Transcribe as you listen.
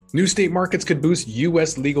New state markets could boost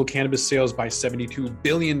U.S. legal cannabis sales by $72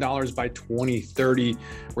 billion by 2030.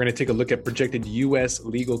 We're going to take a look at projected U.S.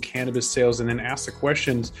 legal cannabis sales and then ask the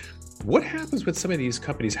questions, what happens when some of these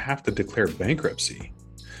companies have to declare bankruptcy?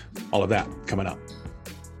 All of that coming up.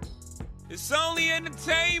 It's only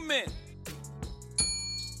entertainment.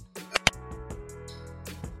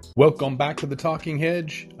 Welcome back to The Talking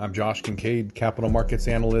Hedge. I'm Josh Kincaid, capital markets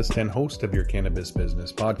analyst and host of your Cannabis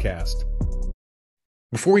Business Podcast.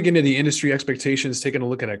 Before we get into the industry expectations, taking a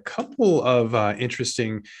look at a couple of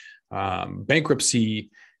interesting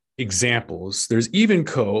bankruptcy examples. There's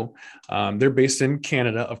Evenco. They're based in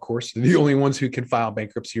Canada, of course. They're the only ones who can file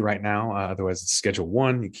bankruptcy right now. Otherwise, it's Schedule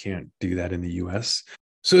 1. You can't do that in the U.S.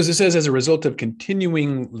 So as it says, as a result of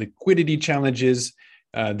continuing liquidity challenges,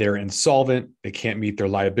 they're insolvent. They can't meet their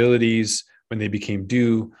liabilities when they became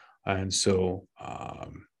due. And so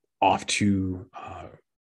off to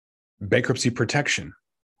bankruptcy protection.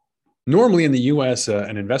 Normally in the U.S.,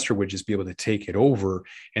 an investor would just be able to take it over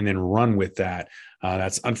and then run with that.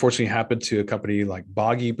 That's unfortunately happened to a company like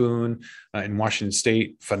Boggy Boone in Washington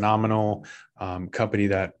State, phenomenal company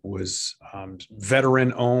that was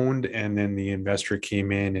veteran owned, and then the investor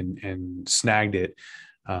came in and snagged it.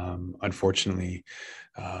 Unfortunately,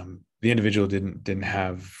 the individual didn't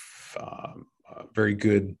have very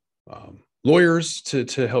good lawyers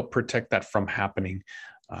to help protect that from happening.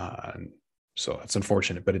 So that's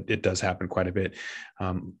unfortunate, but it does happen quite a bit.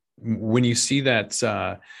 When you see that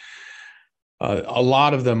a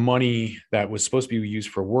lot of the money that was supposed to be used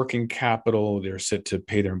for working capital, they're set to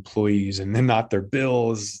pay their employees and then not their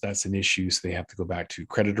bills, that's an issue. So they have to go back to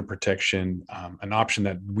creditor protection, an option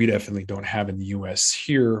that we definitely don't have in the US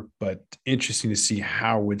here, but interesting to see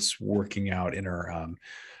how it's working out in our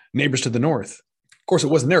neighbors to the north. Of course,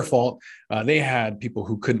 it wasn't their fault. They had people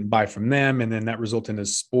who couldn't buy from them, and then that resulted in a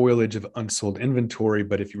spoilage of unsold inventory.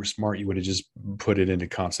 But if you were smart, you would have just put it into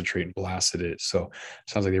concentrate and blasted it. So it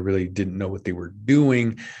sounds like they really didn't know what they were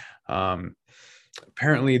doing.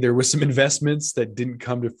 Apparently, there was some investments that didn't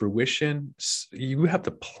come to fruition. You have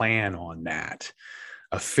to plan on that.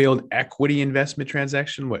 A failed equity investment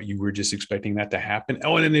transaction, what you were just expecting that to happen.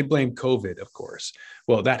 Oh, and then they blame COVID, of course.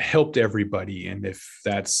 Well, that helped everybody. And if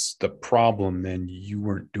that's the problem, then you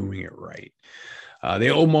weren't doing it right. They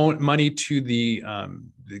owe money to the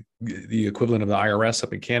equivalent of the IRS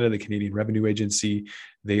up in Canada, the Canadian Revenue Agency.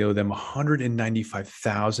 They owe them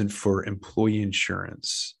 $195,000 for employee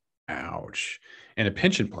insurance. Ouch. And a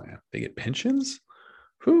pension plan. They get pensions?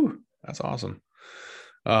 Whew, that's awesome.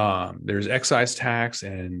 There's excise tax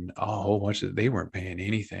and a whole bunch of, they weren't paying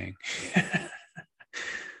anything.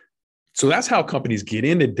 So that's how companies get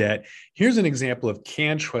into debt. Here's an example of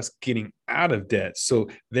CannTrust getting out of debt. So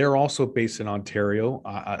they're also based in Ontario.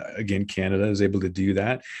 Again, Canada is able to do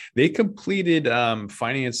that. They completed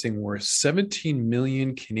financing worth 17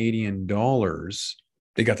 million Canadian dollars.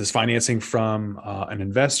 They got this financing from an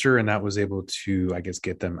investor, and that was able to, I guess,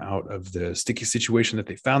 get them out of the sticky situation that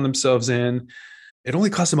they found themselves in. It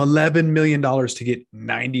only cost them $11 million to get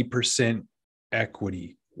 90%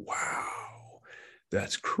 equity. Wow,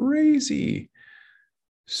 that's crazy.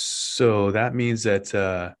 So that means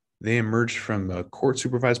that they emerged from a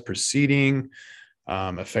court-supervised proceeding,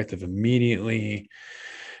 effective immediately,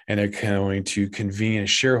 and they're going to convene a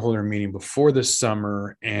shareholder meeting before the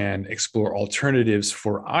summer and explore alternatives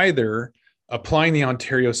for either applying the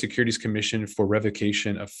Ontario Securities Commission for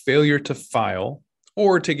revocation of failure to file,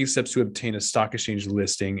 or taking steps to obtain a stock exchange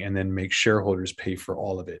listing and then make shareholders pay for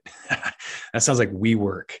all of it. That sounds like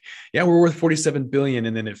WeWork. Yeah, we're worth $47 billion,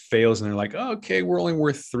 and then it fails, and they're like, oh, okay, we're only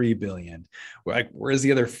worth $3 billion. Like, where's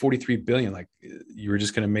the other $43 billion? Like, you were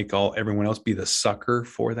just going to make everyone else be the sucker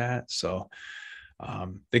for that. So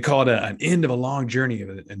they call it an end of a long journey,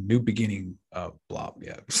 a new beginning. Blah.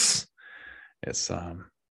 Yeah, it's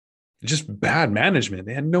just bad management.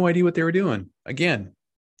 They had no idea what they were doing. Again.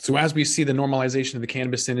 So as we see the normalization of the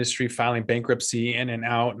cannabis industry, filing bankruptcy in and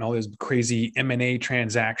out, and all those crazy M&A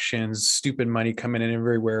transactions, stupid money coming in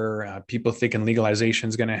everywhere, people thinking legalization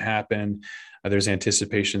is going to happen. There's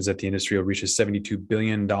anticipations that the industry will reach a $72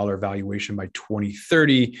 billion valuation by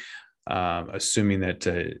 2030, assuming that,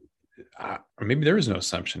 or maybe there was no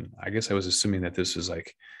assumption. I guess I was assuming that this was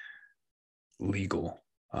like legal.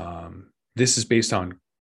 This is based on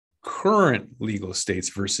current legal states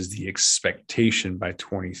versus the expectation by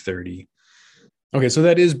 2030. Okay, so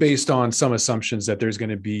that is based on some assumptions that there's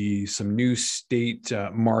going to be some new state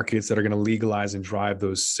markets that are going to legalize and drive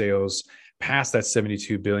those sales past that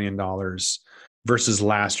 $72 billion versus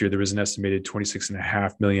last year. There was an estimated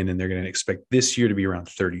 26.5 million, and they're going to expect this year to be around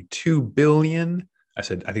 32 billion.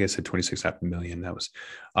 I think I said 26.5 million. That was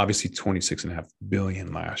obviously 26.5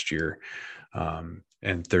 billion last year,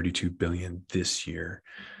 and 32 billion this year.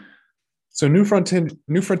 So New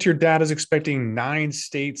Frontier Data is expecting 9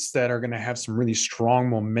 states that are going to have some really strong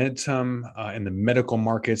momentum in the medical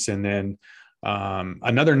markets, and then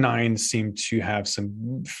another 9 seem to have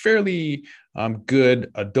some fairly good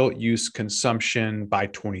adult use consumption by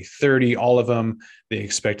 2030. All of them, they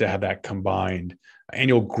expect to have that combined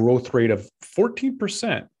annual growth rate of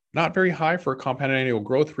 14%. Not very high for a compounded annual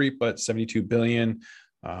growth rate, but 72 billion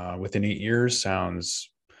within 8 years sounds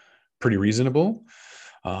pretty reasonable.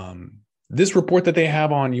 This report that they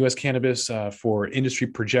have on U.S. cannabis for industry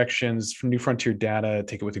projections from New Frontier Data,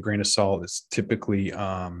 take it with a grain of salt. It's typically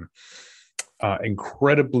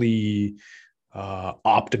incredibly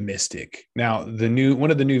optimistic. Now, one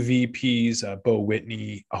of the new VPs, Bo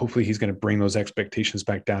Whitney, hopefully he's going to bring those expectations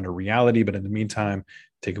back down to reality. But in the meantime,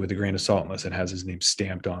 take it with a grain of salt unless it has his name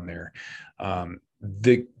stamped on there.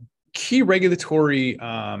 The key regulatory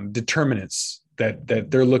determinants that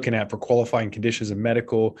they're looking at for qualifying conditions of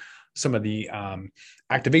medical, some of the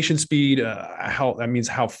activation speed, how that means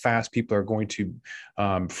how fast people are going to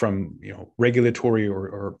from regulatory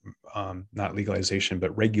or not legalization,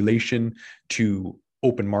 but regulation to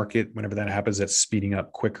open market. Whenever that happens, that's speeding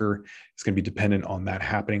up quicker. It's going to be dependent on that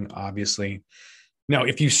happening, obviously. Now,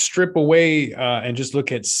 if you strip away and just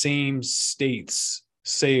look at same states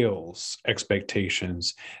sales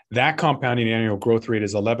expectations, that compounding annual growth rate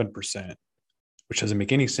is 11%. Which doesn't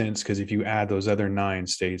make any sense because if you add those other 9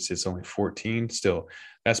 states, it's only 14. Still,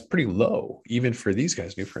 that's pretty low, even for these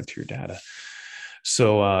guys, New Frontier Data.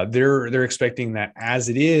 So they're expecting that as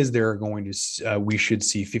it is, they're going to we should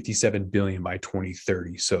see 57 billion by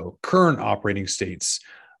 2030. So current operating states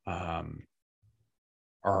are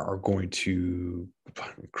going to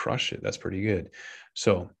crush it. That's pretty good.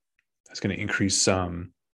 So that's going to increase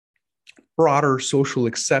broader social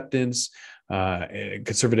acceptance.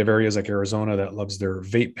 Conservative areas like Arizona that loves their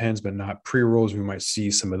vape pens, but not pre-rolls. We might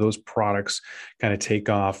see some of those products kind of take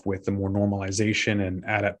off with the more normalization and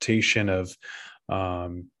adaptation of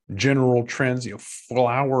general trends.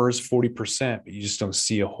 Flowers 40%, but you just don't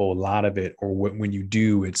see a whole lot of it. Or when you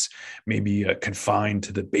do, it's maybe confined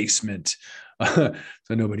to the basement, so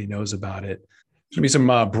nobody knows about it. There's going to be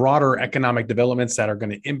some broader economic developments that are going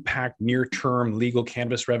to impact near-term legal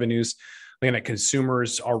cannabis revenues. Looking at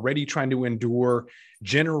consumers already trying to endure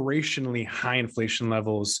generationally high inflation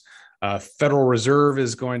levels. Federal Reserve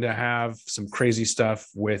is going to have some crazy stuff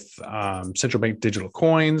with central bank digital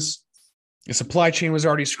coins. The supply chain was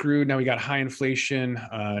already screwed. Now we got high inflation.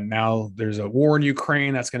 Now there's a war in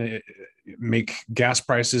Ukraine that's going to make gas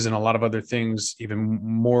prices and a lot of other things even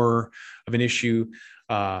more of an issue.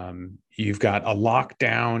 You've got a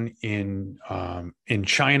lockdown in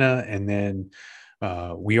China, and then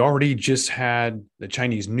we already just had the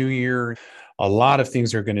Chinese New Year. A lot of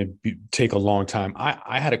things are going to take a long time.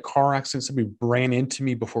 I had a car accident. Somebody ran into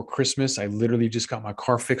me before Christmas. I literally just got my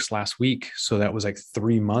car fixed last week. So that was like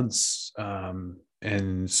 3 months.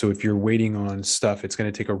 And so if you're waiting on stuff, it's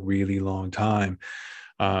going to take a really long time.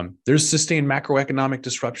 There's sustained macroeconomic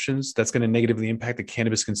disruptions that's going to negatively impact the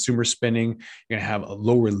cannabis consumer spending. You're going to have a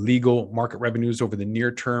lower legal market revenues over the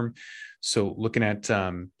near term. So looking at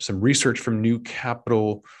some research from New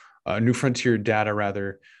Frontier Data,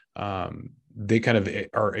 rather, they kind of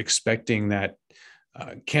are expecting that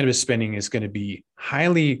cannabis spending is going to be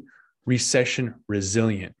highly recession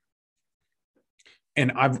resilient.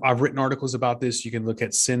 And I've written articles about this. You can look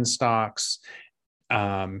at Sin stocks,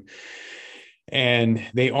 and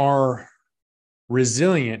they are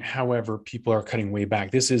resilient. However, people are cutting way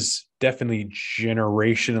back. This is definitely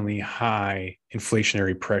generationally high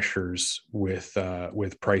inflationary pressures with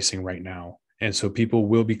pricing right now. And so people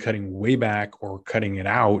will be cutting way back or cutting it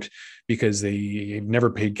out because they've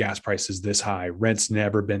never paid gas prices this high. Rent's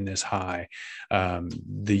never been this high.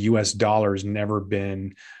 The US dollar's never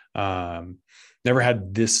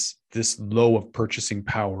had this low of purchasing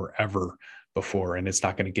power ever before, and it's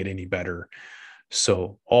not going to get any better.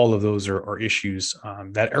 So all of those are issues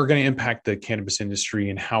that are going to impact the cannabis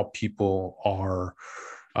industry and how people are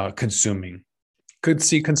consuming. Could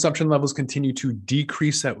see consumption levels continue to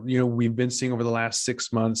decrease that we've been seeing over the last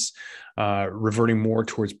 6 months, reverting more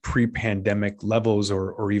towards pre-pandemic levels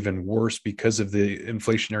or even worse because of the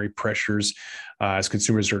inflationary pressures as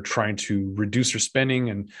consumers are trying to reduce their spending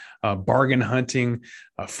and bargain hunting.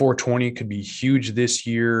 420 could be huge this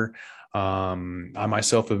year. I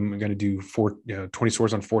myself am going to do 20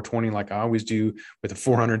 stores on 420 like I always do with a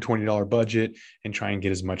 $420 budget and try and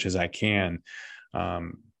get as much as I can.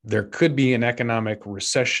 there could be an economic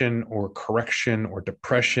recession or correction or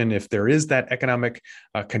depression. If there is that economic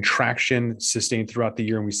contraction sustained throughout the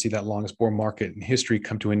year, and we see that longest bull market in history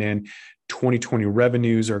come to an end, 2020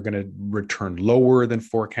 revenues are going to return lower than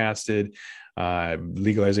forecasted.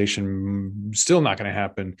 Legalization still not going to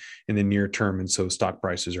happen in the near term. And so stock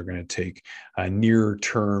prices are going to take a near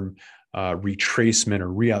term retracement or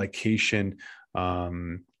reallocation,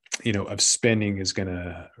 of spending is going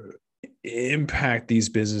to impact these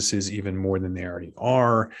businesses even more than they already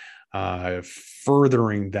are,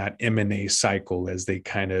 furthering that M&A cycle as they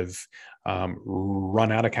kind of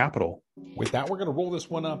run out of capital. With that, we're going to roll this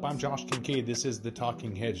one up. I'm Josh Kincaid. This is The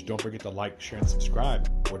Talking Hedge. Don't forget to like, share, and subscribe,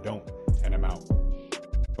 or don't, and I'm out.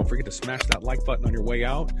 Don't forget to smash that like button on your way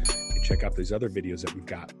out and check out these other videos that we've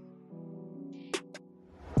got.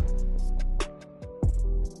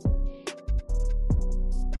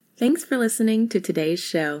 Thanks for listening to today's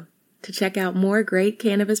show. To check out more great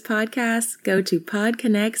cannabis podcasts, go to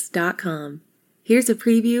podconnects.com. Here's a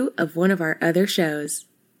preview of one of our other shows.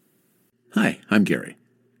 Hi, I'm Gary,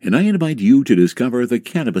 and I invite you to discover the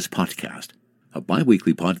Cannabis Podcast, a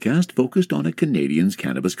bi-weekly podcast focused on a Canadian's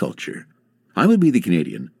cannabis culture. I would be the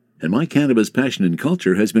Canadian, and my cannabis passion and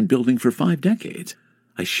culture has been building for 5 decades.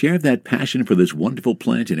 I share that passion for this wonderful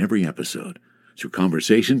plant in every episode, through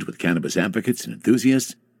conversations with cannabis advocates and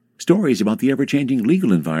enthusiasts, stories about the ever-changing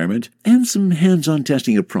legal environment, and some hands-on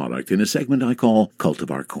testing of product in a segment I call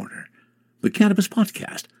Cultivar Corner. The Cannabis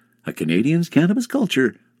Podcast, a Canadian's cannabis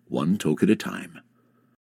culture, one toke at a time.